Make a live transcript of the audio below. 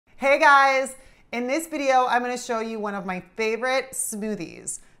Hey guys, in this video, I'm gonna show you one of my favorite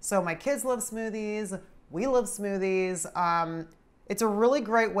smoothies. So my kids love smoothies, we love smoothies. It's a really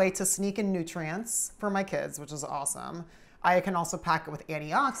great way to sneak in nutrients for my kids, which is awesome. I can also pack it with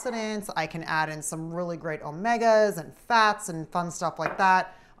antioxidants. I can add in some really great omegas and fats and fun stuff like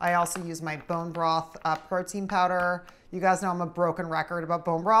that. I also use my bone broth protein powder. You guys know I'm a broken record about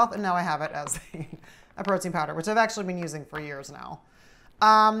bone broth, and now I have it as a protein powder, which I've actually been using for years now.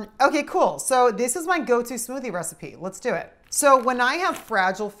 Okay, cool. So this is my go-to smoothie recipe. Let's do it. So when I have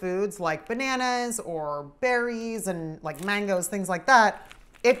fragile foods like bananas or berries and like mangoes, things like that,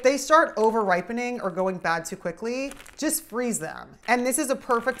 if they start over ripening or going bad too quickly, just freeze them. And this is a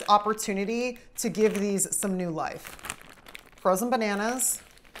perfect opportunity to give these some new life. Frozen bananas.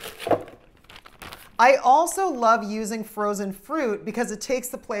 I also love using frozen fruit because it takes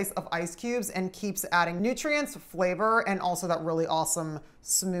the place of ice cubes and keeps adding nutrients, flavor, and also that really awesome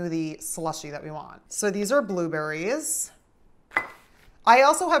smoothie slushy that we want. So these are blueberries. I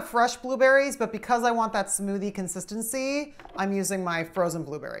also have fresh blueberries, but because I want that smoothie consistency, I'm using my frozen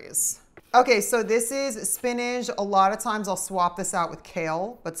blueberries. Okay, so this is spinach. A lot of times I'll swap this out with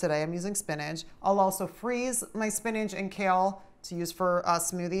kale, but today I'm using spinach. I'll also freeze my spinach and kale to use for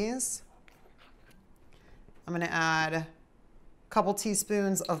smoothies. I'm gonna add a couple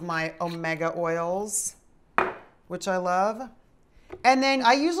teaspoons of my omega oils, which I love. And then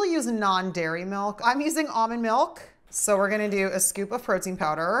I usually use non-dairy milk. I'm using almond milk. So we're gonna do a scoop of protein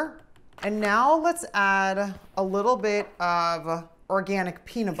powder. And now let's add a little bit of organic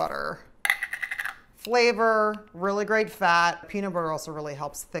peanut butter. Flavor, really great fat. Peanut butter also really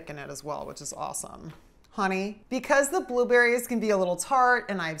helps thicken it as well, which is awesome. Honey. Because the blueberries can be a little tart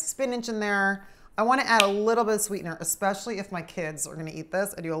and I have spinach in there, I want to add a little bit of sweetener, especially if my kids are going to eat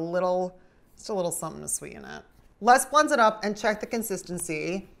this. I do just a little something to sweeten it. Let's blend it up and check the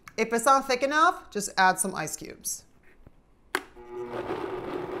consistency. If it's not thick enough, just add some ice cubes. That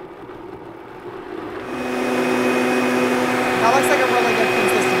looks like a really good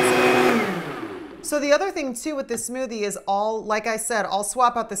consistency. So the other thing too with this smoothie is like I said, I'll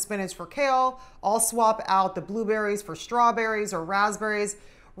swap out the spinach for kale. I'll swap out the blueberries for strawberries or raspberries.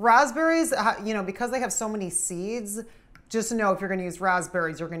 Raspberries, because they have so many seeds, just know if you're gonna use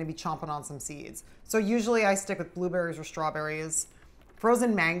raspberries, you're gonna be chomping on some seeds. So usually I stick with blueberries or strawberries.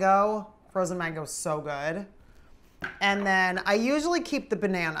 Frozen mango is so good. And then I usually keep the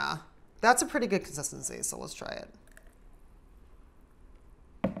banana. That's a pretty good consistency, so let's try it.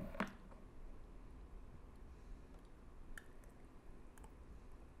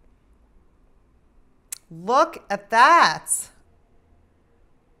 Look at that.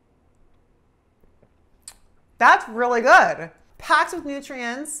 That's really good. Packed with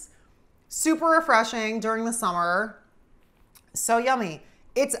nutrients, super refreshing during the summer. So yummy.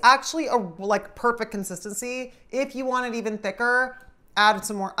 It's actually a perfect consistency. If you want it even thicker, add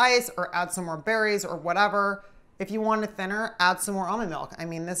some more ice or add some more berries or whatever. If you want it thinner, add some more almond milk. I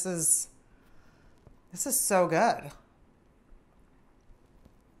mean, this is so good.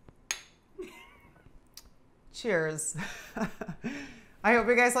 Cheers. I hope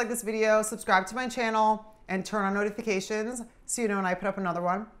you guys like this video. Subscribe to my channel and turn on notifications so you know when I put up another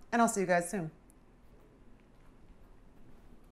one. And I'll see you guys soon.